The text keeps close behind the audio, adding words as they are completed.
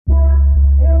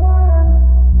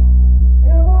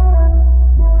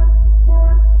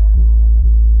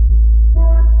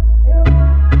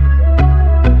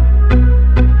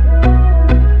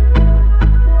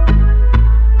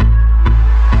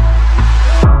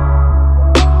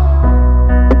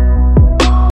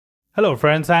Hello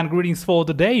friends and greetings for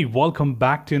the day. Welcome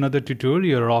back to another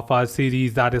tutorial of our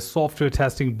series that is Software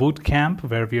Testing Bootcamp,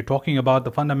 where we are talking about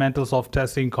the fundamentals of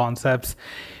testing concepts.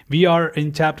 We are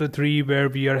in chapter 3 where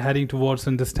we are heading towards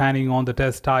understanding on the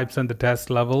test types and the test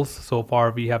levels. So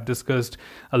far we have discussed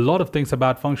a lot of things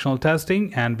about functional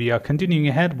testing and we are continuing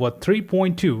ahead with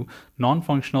 3.2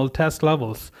 non-functional test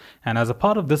levels. And as a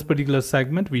part of this particular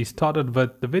segment, we started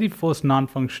with the very first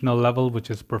non-functional level, which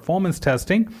is performance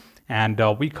testing. And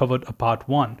we covered a part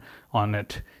 1 on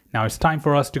it. Now it's time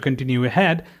for us to continue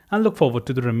ahead and look forward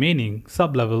to the remaining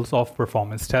sub-levels of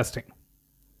performance testing.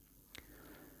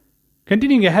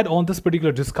 Continuing ahead on this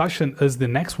particular discussion is the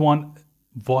next one,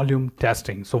 volume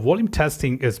testing. So volume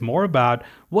testing is more about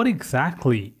what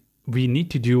exactly we need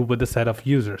to do with a set of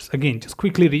users. Again, just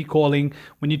quickly recalling,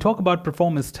 when you talk about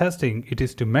performance testing, it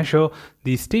is to measure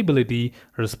the stability,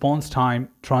 response time,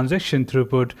 transaction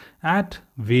throughput at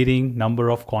varying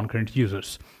number of concurrent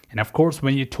users. And of course,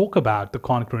 when you talk about the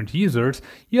concurrent users,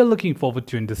 you're looking forward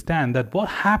to understand that what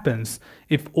happens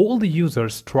if all the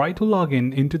users try to log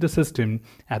in into the system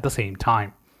at the same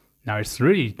time. Now, it's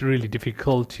really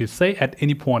difficult to say at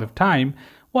any point of time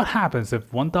what happens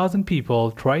if 1,000 people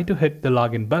try to hit the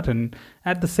login button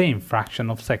at the same fraction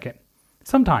of a second.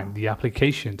 Sometimes the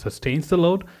application sustains the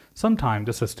load, sometimes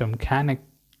the system can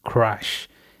crash.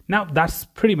 Now that's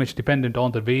pretty much dependent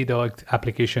on the way the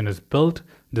application is built,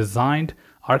 designed,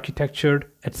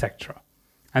 architectured, etc.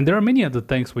 And there are many other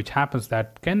things which happens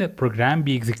that can a program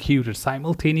be executed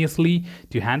simultaneously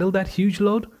to handle that huge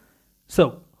load?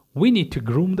 So we need to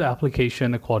groom the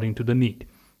application according to the need.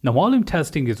 Now, volume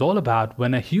testing is all about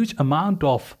when a huge amount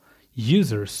of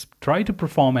users try to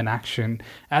perform an action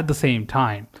at the same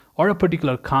time, or a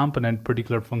particular component,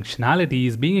 particular functionality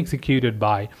is being executed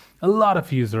by a lot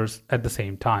of users at the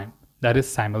same time. That is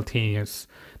simultaneous.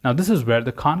 Now, this is where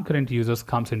the concurrent users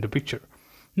comes into picture.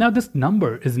 Now, this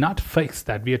number is not fixed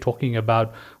that we are talking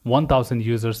about 1,000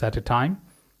 users at a time.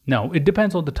 No, it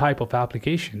depends on the type of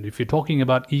application. If you're talking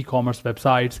about e-commerce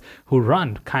websites who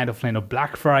run kind of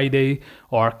Black Friday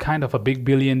or kind of a big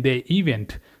billion day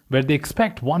event where they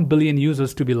expect 1 billion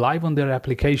users to be live on their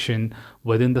application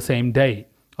within the same day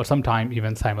or sometime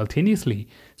even simultaneously.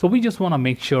 So we just want to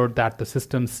make sure that the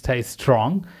system stays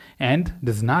strong and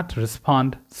does not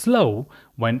respond slow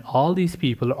when all these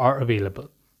people are available.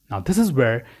 Now this is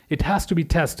where it has to be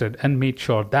tested and made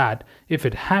sure that if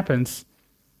it happens,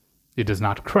 it does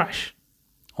not crash.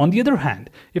 On the other hand,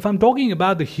 if I'm talking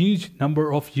about the huge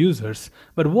number of users,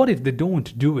 but what if they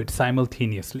don't do it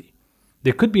simultaneously?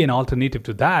 There could be an alternative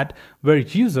to that where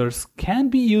users can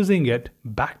be using it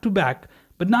back to back,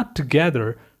 but not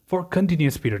together for a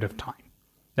continuous period of time.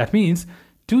 That means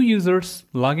 2 users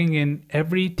logging in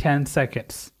every 10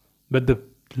 seconds, but the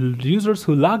users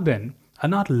who logged in are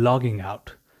not logging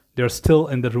out. They're still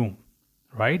in the room,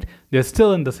 right? They're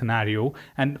still in the scenario,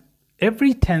 and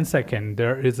every 10 seconds,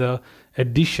 there is a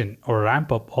addition or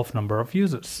ramp up of number of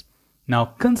users. Now,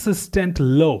 consistent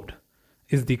load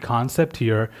is the concept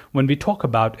here when we talk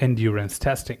about endurance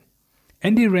testing.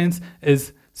 Endurance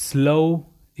is slow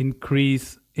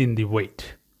increase in the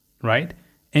wait, right?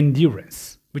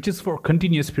 Endurance, which is for a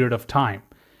continuous period of time.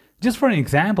 Just for an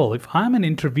example, if I'm an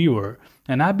interviewer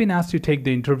and I've been asked to take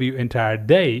the interview entire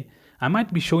day, I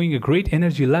might be showing a great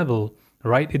energy level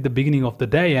right at the beginning of the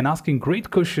day and asking great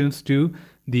questions to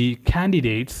the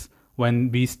candidates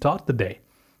when we start the day.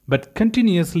 But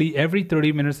continuously every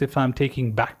 30 minutes, if I'm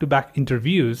taking back-to-back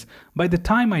interviews, by the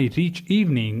time I reach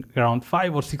evening around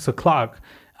 5 or 6 o'clock,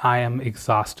 I am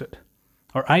exhausted.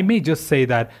 Or I may just say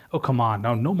that, oh, come on,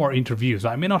 now no more interviews.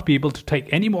 I may not be able to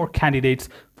take any more candidates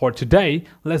for today.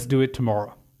 Let's do it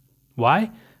tomorrow. Why?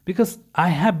 Because I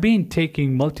have been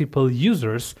taking multiple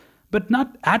users, but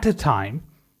not at a time,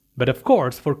 but of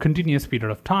course for continuous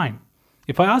period of time.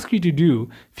 If I ask you to do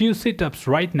few sit-ups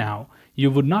right now,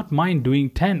 you would not mind doing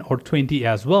 10 or 20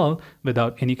 as well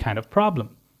without any kind of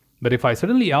problem. But if I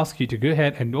suddenly ask you to go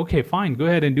ahead and okay, fine, go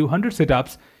ahead and do 100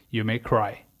 sit-ups, you may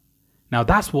cry. Now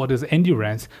that's what is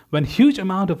endurance, when huge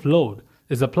amount of load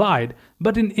is applied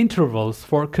but in intervals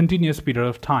for a continuous period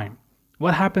of time.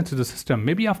 What happens to the system?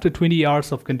 Maybe after 20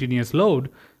 hours of continuous load,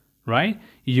 right?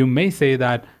 You may say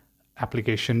that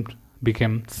application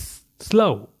became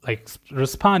slow, like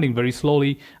responding very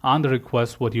slowly on the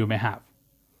request what you may have.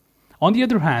 On the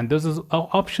other hand, there's an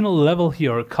optional level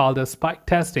here called as spike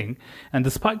testing, and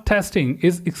the spike testing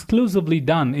is exclusively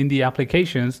done in the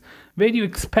applications where you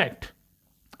expect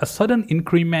a sudden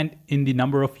increment in the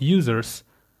number of users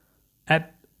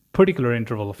at particular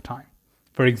interval of time.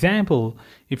 For example,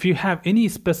 if you have any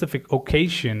specific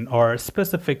occasion or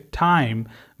specific time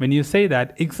when you say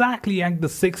that exactly at the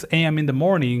 6 a.m. in the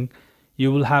morning,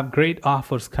 you will have great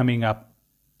offers coming up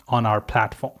on our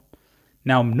platform.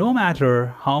 Now, no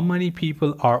matter how many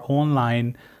people are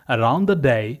online around the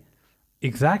day,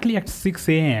 exactly at 6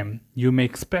 a.m., you may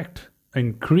expect an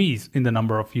increase in the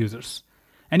number of users.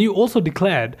 And you also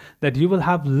declared that you will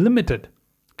have limited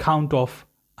count of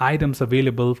items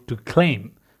available to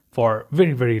claim for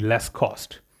very, very less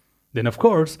cost. Then, of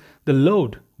course, the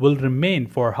load will remain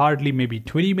for hardly maybe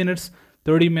 20 minutes,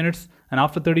 30 minutes, and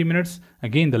after 30 minutes,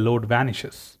 again, the load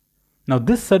vanishes. Now,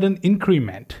 this sudden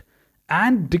increment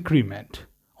and decrement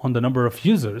on the number of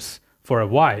users for a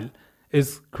while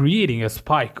is creating a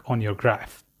spike on your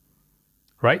graph,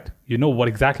 right? You know what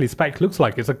exactly spike looks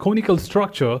like. It's a conical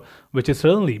structure which is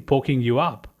suddenly poking you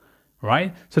up,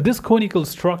 right? So this conical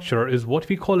structure is what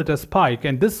we call it a spike,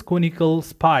 and this conical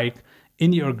spike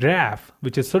in your graph,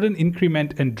 which is sudden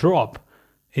increment and drop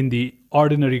in the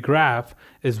ordinary graph,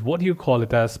 is what you call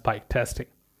it as spike testing.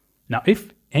 Now,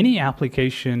 if any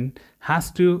application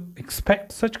has to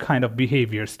expect such kind of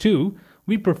behaviors too,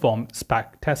 we perform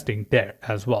spike testing there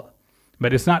as well.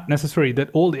 But it's not necessary that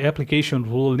all the applications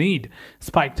will need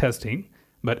spike testing,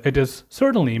 but it is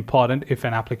certainly important if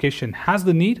an application has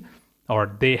the need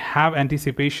or they have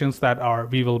anticipations that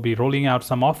we will be rolling out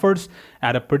some offers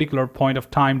at a particular point of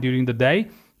time during the day,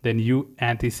 then you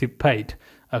anticipate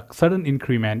a sudden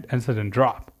increment and sudden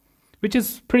drop, which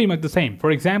is pretty much the same.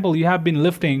 For example, you have been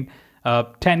lifting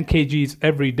 10 kgs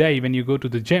every day when you go to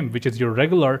the gym, which is your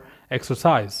regular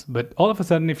exercise. But all of a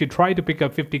sudden, if you try to pick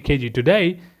up 50 kg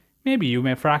today, maybe you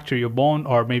may fracture your bone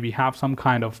or maybe have some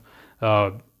kind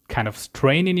of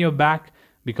strain in your back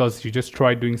because you just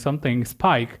tried doing something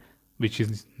spike, which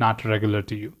is not regular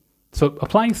to you. So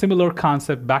applying similar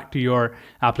concept back to your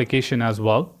application as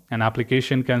well. An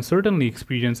application can certainly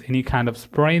experience any kind of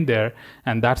sprain there,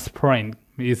 and that sprain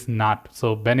is not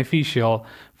so beneficial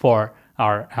for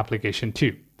our application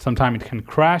too. Sometimes it can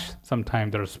crash,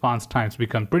 sometimes the response times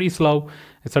become pretty slow,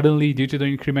 suddenly due to the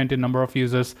increment in number of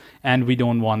users, and we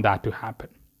don't want that to happen,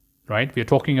 right? We're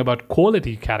talking about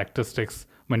quality characteristics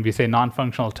when we say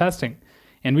non-functional testing.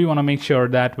 And we want to make sure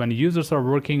that when users are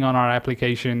working on our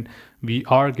application, we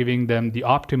are giving them the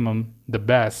optimum, the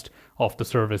best of the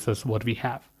services what we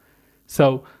have.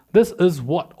 So this is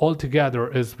what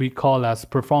altogether is we call as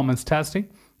performance testing.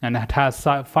 And it has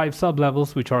 5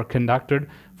 sub-levels which are conducted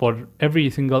for every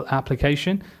single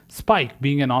application. Spike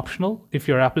being an optional. If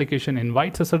your application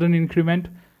invites a sudden increment,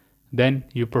 then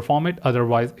you perform it.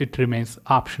 Otherwise, it remains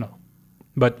optional.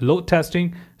 But load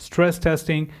testing, stress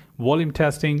testing, volume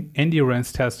testing,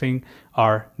 endurance testing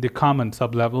are the common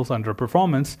sub-levels under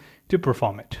performance to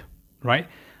perform it, right?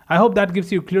 I hope that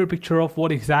gives you a clear picture of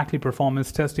what exactly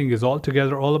performance testing is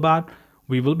altogether all about.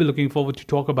 We will be looking forward to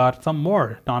talk about some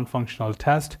more non-functional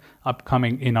tests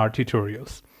upcoming in our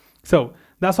tutorials. So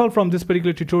that's all from this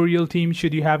particular tutorial team.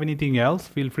 Should you have anything else,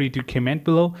 feel free to comment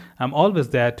below. I'm always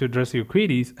there to address your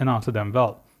queries and answer them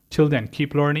well. Till then,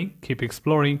 keep learning, keep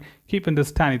exploring, keep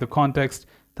understanding the context.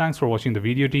 Thanks for watching the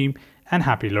video team and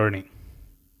happy learning.